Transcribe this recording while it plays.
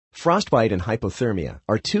Frostbite and hypothermia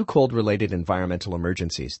are two cold-related environmental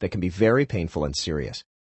emergencies that can be very painful and serious.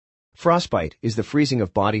 Frostbite is the freezing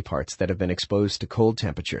of body parts that have been exposed to cold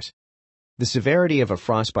temperatures. The severity of a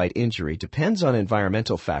frostbite injury depends on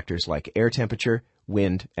environmental factors like air temperature,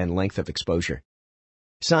 wind, and length of exposure.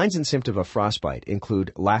 Signs and symptoms of frostbite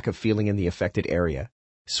include lack of feeling in the affected area,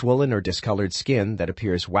 swollen or discolored skin that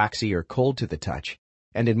appears waxy or cold to the touch,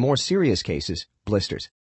 and in more serious cases,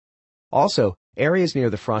 blisters. Also, areas near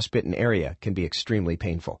the frostbitten area can be extremely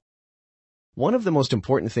painful. One of the most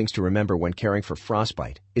important things to remember when caring for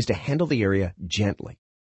frostbite is to handle the area gently.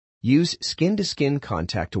 Use skin-to-skin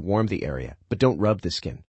contact to warm the area, but don't rub the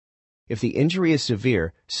skin. If the injury is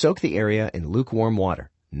severe, soak the area in lukewarm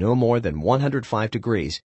water, no more than 105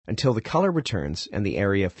 degrees, until the color returns and the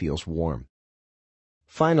area feels warm.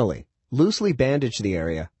 Finally, loosely bandage the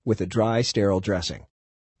area with a dry, sterile dressing.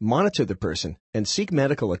 Monitor the person and seek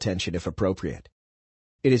medical attention if appropriate.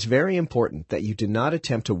 It is very important that you do not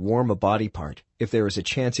attempt to warm a body part if there is a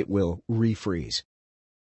chance it will refreeze.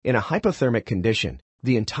 In a hypothermic condition,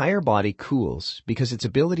 the entire body cools because its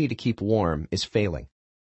ability to keep warm is failing.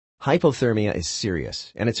 Hypothermia is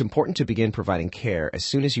serious, and it's important to begin providing care as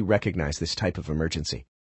soon as you recognize this type of emergency.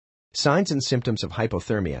 Signs and symptoms of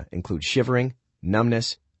hypothermia include shivering,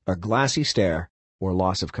 numbness, a glassy stare, or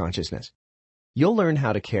loss of consciousness. You'll learn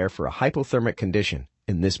how to care for a hypothermic condition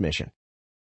in this mission.